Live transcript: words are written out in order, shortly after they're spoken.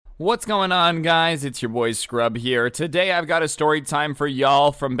What's going on, guys? It's your boy Scrub here. Today I've got a story time for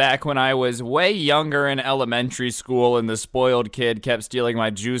y'all from back when I was way younger in elementary school and the spoiled kid kept stealing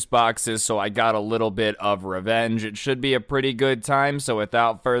my juice boxes, so I got a little bit of revenge. It should be a pretty good time, so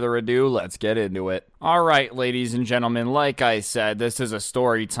without further ado, let's get into it. Alright, ladies and gentlemen, like I said, this is a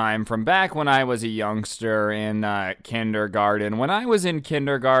story time from back when I was a youngster in kindergarten. When I was in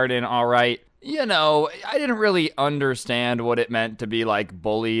kindergarten, alright, you know, I didn't really understand what it meant to be, like,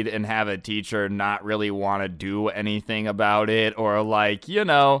 bullied and have a teacher not really want to do anything about it, or, like, you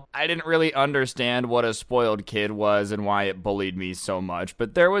know, I didn't really understand what a spoiled kid was and why it bullied me so much,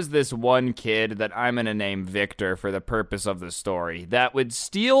 but there was this one kid that I'm gonna name Victor for the purpose of the story, that would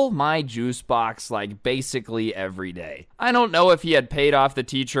steal my juice box, like, basically every day. I don't know if he had paid off the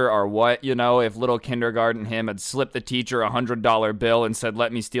teacher or what, you know, if little kindergarten him had slipped the teacher $100 bill and said,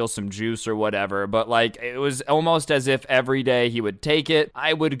 let me steal some juice or whatever, but like it was almost as if every day he would take it.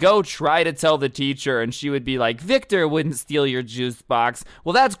 I would go try to tell the teacher and she would be like, Victor wouldn't steal your juice box.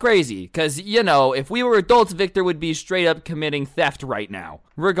 Well, that's crazy because, you know, if we were adults, Victor would be straight up committing theft right now.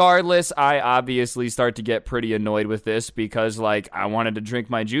 Regardless, I obviously start to get pretty annoyed with this because, like, I wanted to drink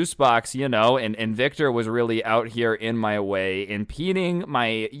my juice box, you know, and Victor was really out here in my way, impeding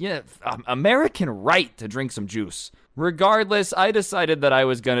my American right to drink some juice. Regardless, I decided that I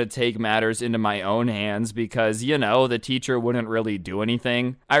was going to take matters into my own hands because, you know, the teacher wouldn't really do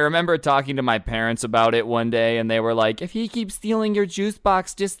anything. I remember talking to my parents about it one day and they were like, if he keeps stealing your juice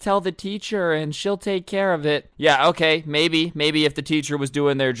box, just tell the teacher and she'll take care of it. Yeah, okay, maybe if the teacher was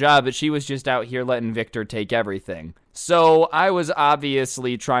doing their job, but she was just out here letting Victor take everything. So I was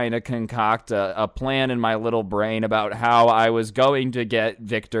obviously trying to concoct a plan in my little brain about how I was going to get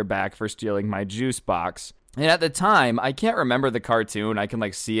Victor back for stealing my juice box. And at the time, I can't remember the cartoon. I can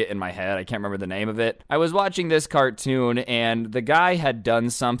like see it in my head. I can't remember the name of it. I was watching this cartoon and the guy had done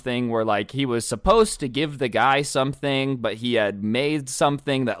something where like he was supposed to give the guy something, but he had made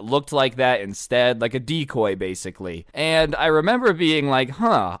something that looked like that instead, like a decoy basically. And I remember being like,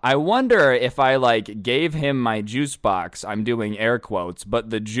 I wonder if I like gave him my juice box, I'm doing air quotes, but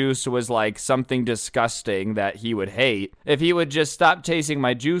the juice was like something disgusting that he would hate. If he would just stop chasing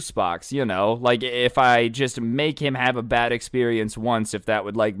my juice box, you know, like if I just make him have a bad experience once, if that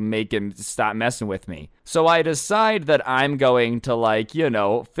would like make him stop messing with me. So I decide that I'm going to like, you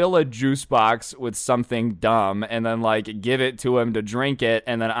know, fill a juice box with something dumb and then like give it to him to drink it,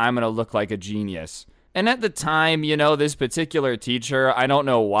 and then I'm gonna look like a genius. And at the time, you know, this particular teacher, I don't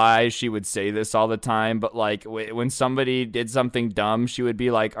know why she would say this all the time, but like when somebody did something dumb, she would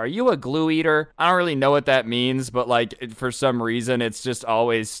be like, are you a glue eater? I don't really know what that means, but like for some reason, it's just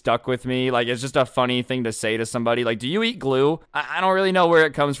always stuck with me. Like it's just a funny thing to say to somebody. Like, do you eat glue? I don't really know where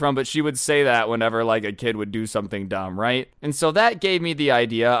it comes from, but she would say that whenever like a kid would do something dumb, right? And so that gave me the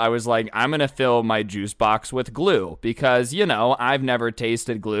idea. I was like, I'm going to fill my juice box with glue because, you know, I've never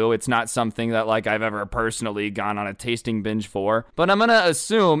tasted glue. It's not something that like I've ever personally gone on a tasting binge for, but I'm gonna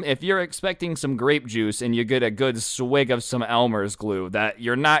assume if you're expecting some grape juice and you get a good swig of some Elmer's glue that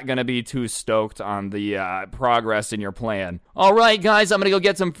you're not gonna be too stoked on the progress in your plan. Alright guys, I'm gonna go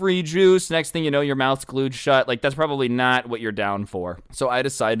get some free juice. Next thing you know, your mouth's glued shut. Like that's probably not what you're down for. So I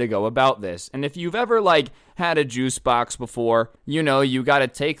decided to go about this. And if you've ever like had a juice box before, you know, you got to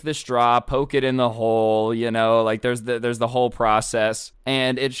take the straw, poke it in the hole, you know, like there's the whole process,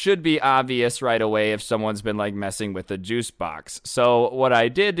 and it should be obvious right away if someone's been like messing with the juice box. So what I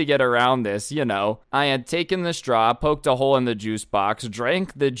did to get around this, you know, I had taken the straw, poked a hole in the juice box,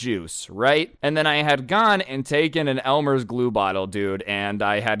 drank the juice, right? And then I had gone and taken an Elmer's glue bottle, dude, and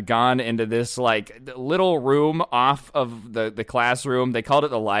I had gone into this like little room off of the classroom. They called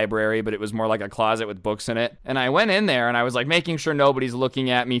it the library, but it was more like a closet with books in it. And I went in there and I was like making sure nobody's looking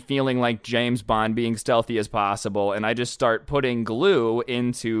at me, feeling like James Bond, being stealthy as possible. And I just start putting glue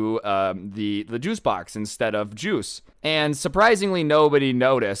into the juice box instead of juice. And surprisingly, nobody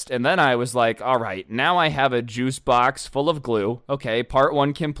noticed. And then I was like, all right, now I have a juice box full of glue. Okay, part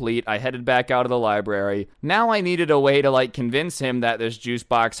one complete. I headed back out of the library. Now I needed a way to like convince him that this juice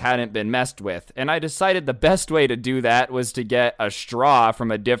box hadn't been messed with. And I decided the best way to do that was to get a straw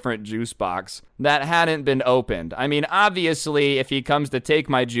from a different juice box that hadn't been opened. I mean, obviously, if he comes to take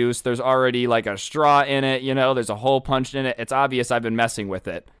my juice, there's already like a straw in it, you know, there's a hole punched in it. It's obvious I've been messing with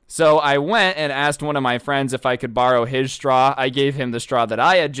it. So I went and asked one of my friends if I could borrow his straw. I gave him the straw that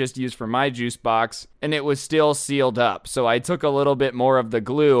I had just used for my juice box, and it was still sealed up. So I took a little bit more of the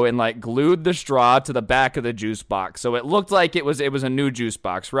glue and like glued the straw to the back of the juice box. So it looked like it was a new juice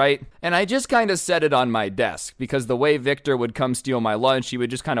box, right? And I just kind of set it on my desk because the way Victor would come steal my lunch, he would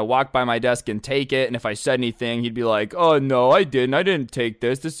just kind of walk by my desk and take it. And if I said anything, he'd be like, "Oh no, I didn't take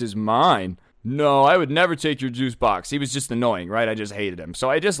this. This is mine. No, I would never take your juice box." He was just annoying, right? I just hated him. So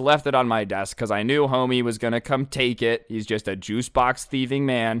I just left it on my desk because I knew homie was going to come take it. He's just a juice box thieving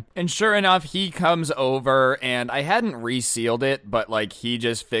man. And sure enough, he comes over and I hadn't resealed it, but like he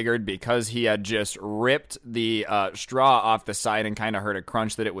just figured because he had just ripped the straw off the side and kind of heard a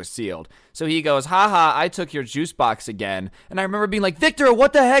crunch that it was sealed. So he goes, "Haha, I took your juice box again." And I remember being like, "Victor,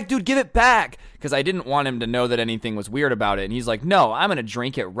 what the heck, dude, give it back." Because I didn't want him to know that anything was weird about it. And he's like, "No, I'm going to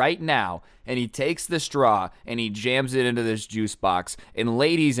drink it right now." And he takes the straw and he jams it into this juice box. And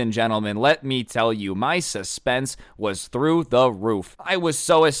ladies and gentlemen, let me tell you, my suspense was through the roof. I was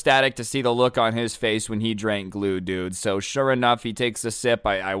so ecstatic to see the look on his face when he drank glue, dude. So sure enough, he takes a sip.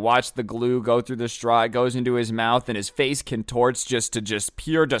 I watch the glue go through the straw. It goes into his mouth and his face contorts to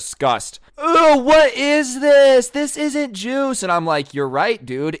pure disgust. "Oh, what is this? This isn't juice." And I'm like, "You're right,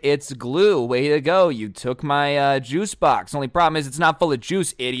 dude. It's glue. Way to go. You took my juice box. Only problem is it's not full of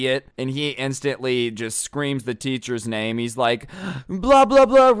juice, idiot." And he instantly just screams the teacher's name. He's like, "Blah, blah,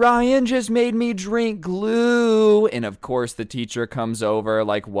 blah. Ryan just made me drink glue." And of course, the teacher comes over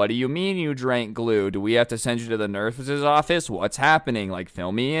like, "What do you mean you drank glue? Do we have to send you to the nurse's office? What's happening? Like,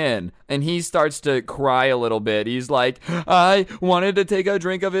 fill me in." And he starts to cry a little bit. He's like, "I wanted to take a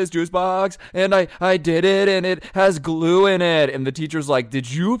drink of his juice box, and I did it, and it has glue in it." And the teacher's like,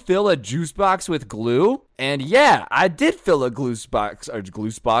 "Did you fill a juice box with glue?" And yeah, I did fill a glue juice box.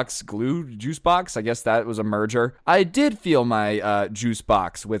 I guess that was a merger. I did fill my juice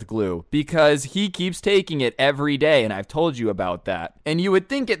box with glue because he keeps taking it every day, and I've told you about that. And you would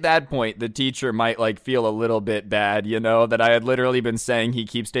think at that point the teacher might like feel a little bit bad, you know, that I had literally been saying he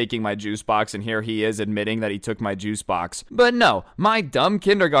keeps taking my juice box, and here he is admitting that he took my juice box. But no, my dumb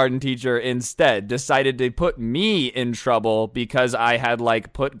kindergarten teacher instead decided to put me in trouble because I had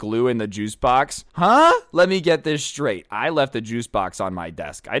like put glue in the juice box. Huh? Let me get this straight. I left the juice box on my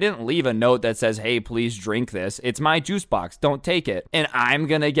desk. I didn't leave a note that says, "Hey, please drink this. It's my juice box. Don't take it." And I'm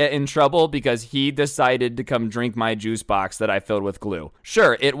gonna get in trouble because he decided to come drink my juice box that I filled with glue.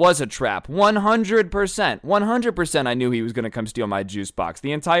 Sure, it was a trap. 100%. 100% I knew he was gonna come steal my juice box.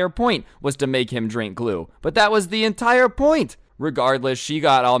 The entire point was to make him drink glue. But that was the entire point. Regardless, she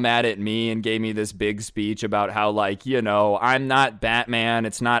got all mad at me and gave me this big speech about how, like, you know, I'm not Batman.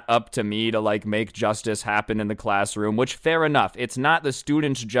 It's not up to me to, like, make justice happen in the classroom, which, fair enough. It's not the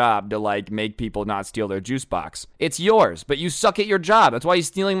student's job to, like, make people not steal their juice box. It's yours, but you suck at your job. That's why you're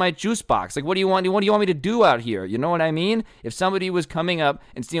stealing my juice box. Like, what do you want? What do you want me to do out here? You know what I mean? If somebody was coming up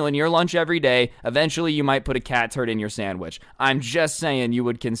and stealing your lunch every day, eventually you might put a cat turd in your sandwich. I'm just saying you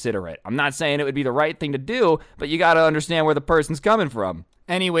would consider it. I'm not saying it would be the right thing to do, but you gotta understand where the person's coming from.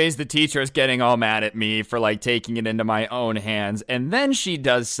 Anyways, the teacher is getting all mad at me for, like, taking it into my own hands. And then she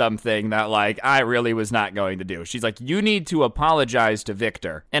does something that, like, I really was not going to do. She's like, "You need to apologize to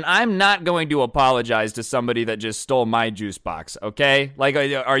Victor." And I'm not going to apologize to somebody that just stole my juice box, okay? Like,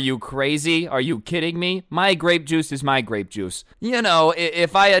 are you crazy? Are you kidding me? My grape juice is my grape juice. You know,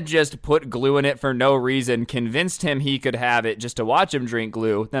 if I had just put glue in it for no reason, convinced him he could have it just to watch him drink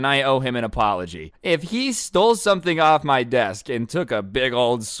glue, then I owe him an apology. If he stole something off my desk and took a big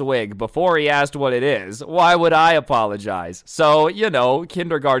old swig before he asked what it is, why would I apologize? So, you know,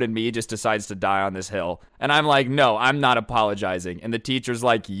 kindergarten me just decides to die on this hill. And I'm like, "No, I'm not apologizing." And the teacher's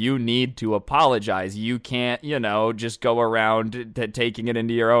like, "You need to apologize. You can't, you know, just go around taking it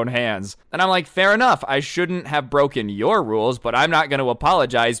into your own hands." And I'm like, "Fair enough. I shouldn't have broken your rules, but I'm not going to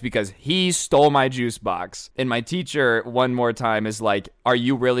apologize because he stole my juice box." And my teacher one more time is like, "Are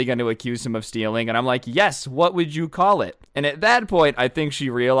you really going to accuse him of stealing?" And I'm like, "Yes, what would you call it?" And at that point, I think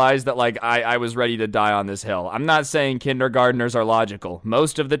she realized that, like, I was ready to die on this hill. I'm not saying kindergartners are logical.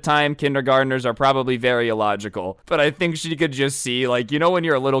 Most of the time, kindergartners are probably very illogical. But I think she could just see, like, you know when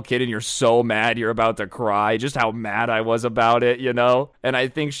you're a little kid and you're so mad you're about to cry, just how mad I was about it, you know? And I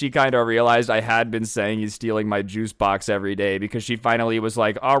think she kind of realized I had been saying he's stealing my juice box every day because she finally was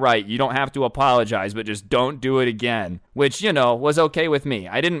like, "All right, you don't have to apologize, but just don't do it again." Which, you know, was okay with me.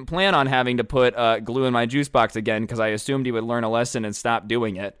 I didn't plan on having to put glue in my juice box again because I assumed he would learn a lesson and stop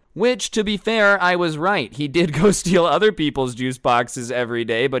doing it. Which, to be fair, I was right. He did go steal other people's juice boxes every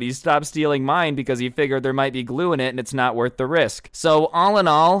day, but he stopped stealing mine because he figured there might be glue in it and it's not worth the risk. So all in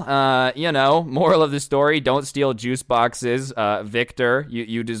all, moral of the story, don't steal juice boxes. Victor,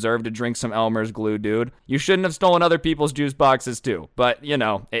 you deserve to drink some Elmer's glue, dude. You shouldn't have stolen other people's juice boxes too, but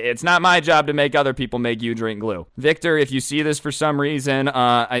it's not my job to make other people make you drink glue. Victor, if you see this for some reason,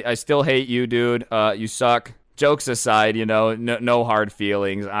 I still hate you, dude. You suck. Jokes aside, no hard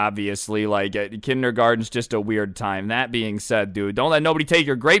feelings, obviously. Kindergarten's just a weird time. That being said, dude, don't let nobody take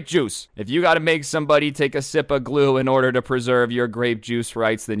your grape juice. If you gotta make somebody take a sip of glue in order to preserve your grape juice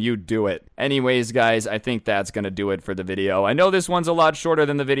rights, then you do it. Anyways, guys, I think that's gonna do it for the video. I know this one's a lot shorter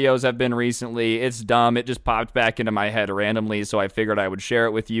than the videos have been recently. It's dumb. It just popped back into my head randomly, so I figured I would share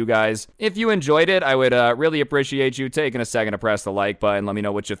it with you guys. If you enjoyed it, I would really appreciate you taking a second to press the like button. Let me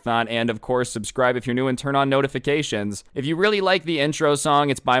know what you thought, and of course, subscribe if you're new and turn on notifications. If you really like the intro song,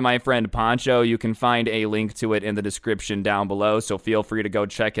 it's by my friend Poncho. You can find a link to it in the description down below, so feel free to go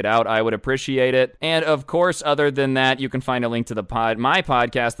check it out. I would appreciate it. And of course, other than that, you can find a link to my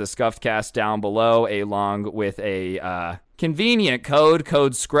podcast, The Scuffed Cast, down below, along with a convenient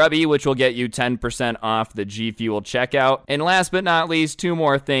code Scrubby, which will get you 10% off the G Fuel checkout. And last but not least, two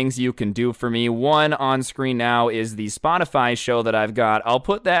more things you can do for me. One on screen now is the Spotify show that I've got. I'll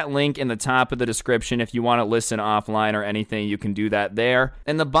put that link in the top of the description if you want to listen offline or anything. You can do that there.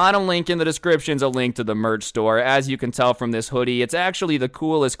 And the bottom link in the description is a link to the merch store. As you can tell from this hoodie, it's actually the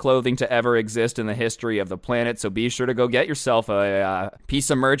coolest clothing to ever exist in the history of the planet. So be sure to go get yourself a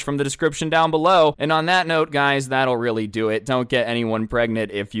piece of merch from the description down below. And on that note, guys, that'll really do it. Don't get anyone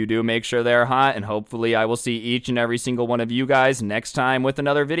pregnant. If you do, make sure they're hot, and hopefully I will see each and every single one of you guys next time with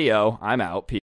another video. I'm out. Peace.